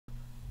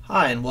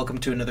Hi, and welcome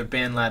to another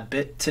Bandlab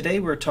bit. Today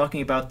we're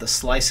talking about the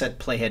Slice at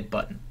Playhead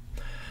button.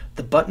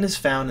 The button is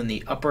found in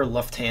the upper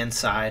left-hand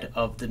side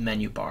of the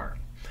menu bar.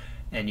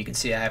 And you can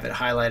see I have it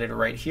highlighted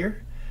right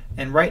here.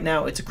 And right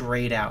now it's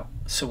grayed out.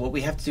 So what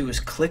we have to do is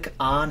click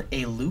on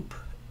a loop.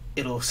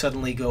 It'll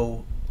suddenly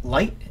go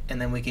light, and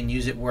then we can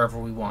use it wherever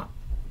we want.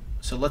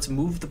 So let's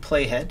move the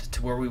playhead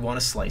to where we want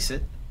to slice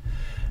it.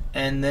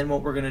 And then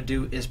what we're going to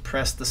do is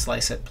press the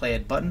Slice at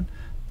Playhead button,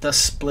 thus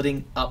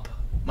splitting up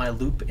my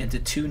loop into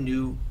two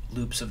new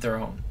loops of their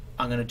own.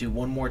 I'm going to do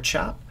one more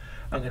chop.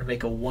 I'm going to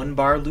make a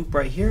 1-bar loop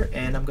right here,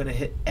 and I'm going to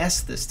hit S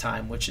this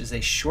time, which is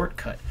a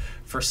shortcut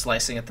for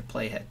slicing at the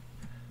playhead.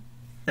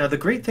 Now the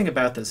great thing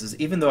about this is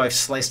even though I've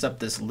sliced up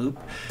this loop,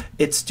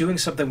 it's doing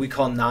something we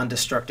call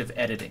non-destructive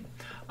editing.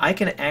 I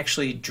can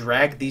actually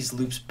drag these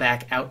loops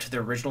back out to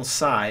their original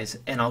size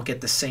and I'll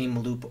get the same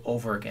loop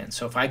over again.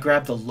 So if I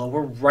grab the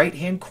lower right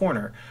hand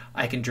corner,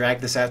 I can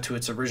drag this out to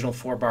its original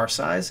 4-bar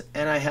size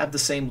and I have the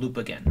same loop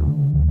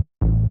again.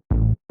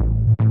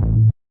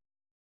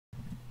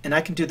 And I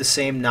can do the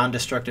same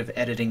non-destructive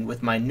editing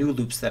with my new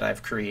loops that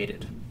I've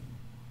created.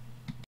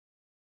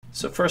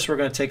 So first we're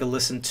going to take a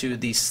listen to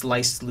the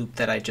sliced loop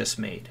that I just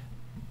made.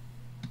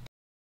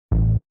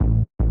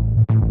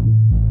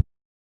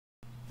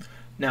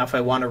 Now if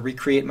I want to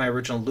recreate my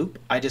original loop,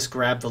 I just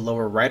grab the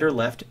lower right or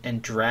left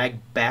and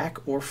drag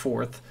back or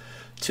forth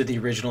to the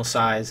original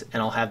size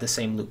and I'll have the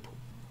same loop.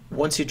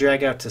 Once you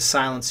drag out to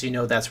silence, you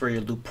know that's where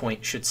your loop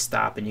point should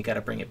stop and you got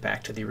to bring it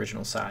back to the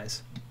original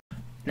size.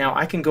 Now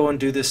I can go and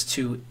do this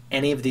to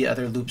any of the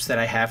other loops that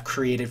I have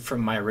created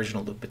from my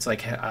original loop. It's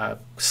like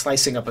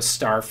slicing up a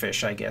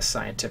starfish, I guess,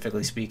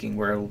 scientifically speaking,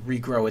 where it'll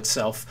regrow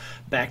itself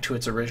back to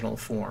its original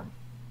form.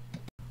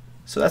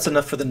 So that's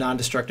enough for the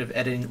non-destructive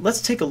editing.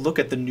 Let's take a look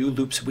at the new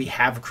loops we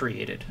have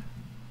created.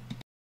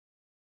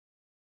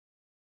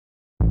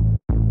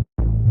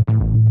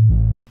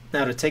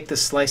 Now to take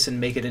this slice and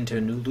make it into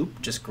a new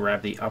loop, just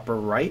grab the upper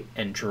right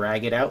and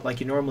drag it out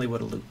like you normally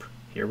would a loop.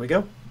 Here we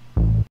go.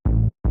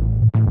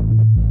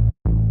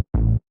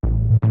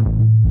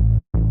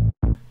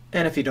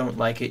 And if you don't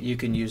like it, you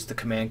can use the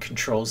command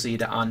Control-Z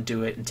to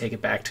undo it and take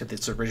it back to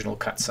its original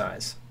cut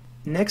size.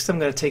 Next I'm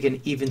going to take an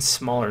even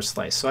smaller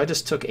slice. So I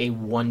just took a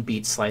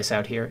 1-beat slice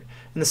out here,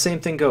 and the same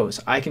thing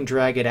goes. I can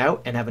drag it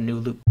out and have a new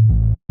loop.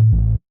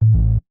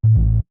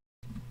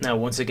 Now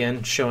once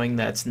again, showing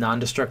that's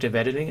non-destructive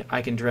editing,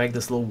 I can drag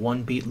this little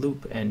 1-beat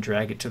loop and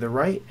drag it to the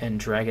right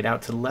and drag it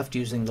out to the left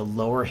using the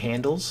lower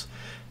handles,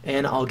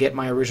 and I'll get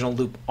my original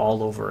loop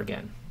all over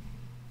again.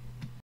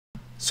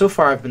 So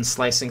far I've been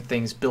slicing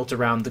things built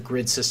around the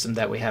grid system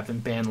that we have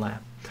in Bandlab.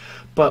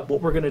 But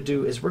what we're going to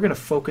do is we're going to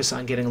focus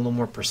on getting a little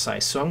more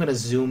precise. So I'm going to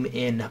zoom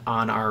in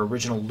on our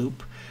original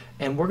loop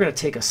and we're going to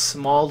take a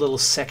small little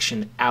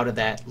section out of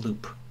that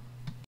loop.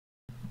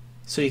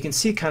 So you can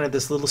see kind of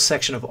this little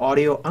section of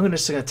audio. I'm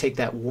just going to take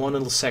that one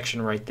little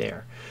section right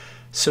there.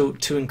 So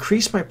to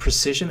increase my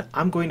precision,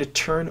 I'm going to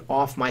turn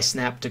off my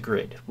snap to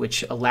grid,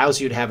 which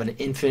allows you to have an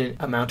infinite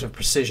amount of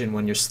precision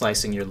when you're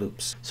slicing your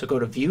loops. So go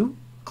to View,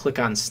 click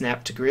on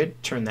Snap to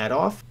Grid, turn that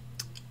off,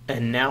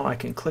 and now I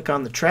can click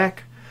on the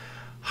track,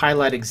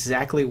 highlight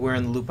exactly where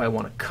in the loop I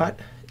want to cut,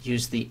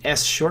 use the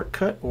S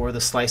shortcut or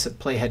the Slice at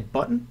Playhead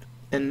button,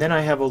 and then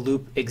I have a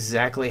loop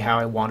exactly how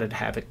I wanted to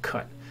have it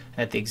cut,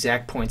 at the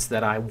exact points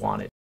that I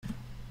want it.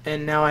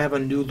 And now I have a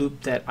new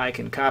loop that I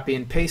can copy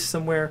and paste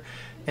somewhere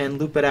and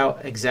loop it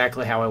out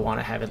exactly how I want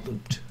to have it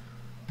looped.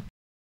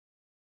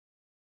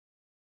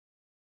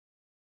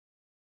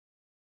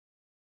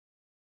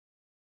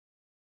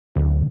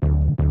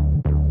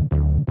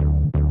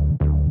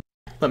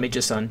 Let me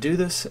just undo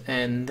this,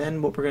 and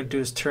then what we're going to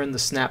do is turn the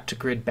Snap to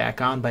Grid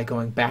back on by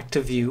going back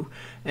to View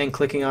and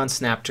clicking on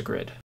Snap to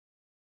Grid.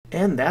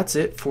 And that's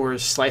it for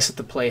Slice at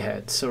the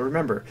Playhead. So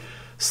remember,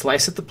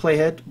 Slice at the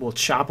Playhead will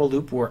chop a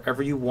loop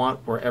wherever you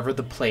want, wherever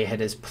the playhead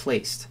is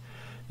placed.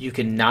 You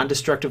can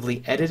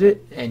non-destructively edit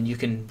it, and you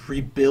can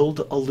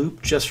rebuild a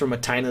loop just from a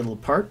tiny little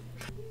part.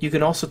 You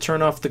can also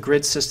turn off the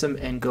grid system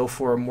and go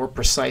for a more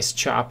precise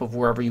chop of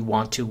wherever you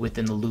want to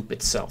within the loop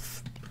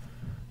itself.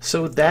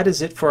 So that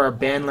is it for our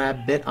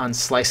Bandlab bit on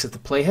Slice at the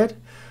Playhead.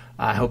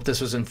 I hope this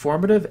was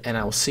informative, and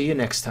I will see you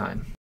next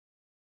time.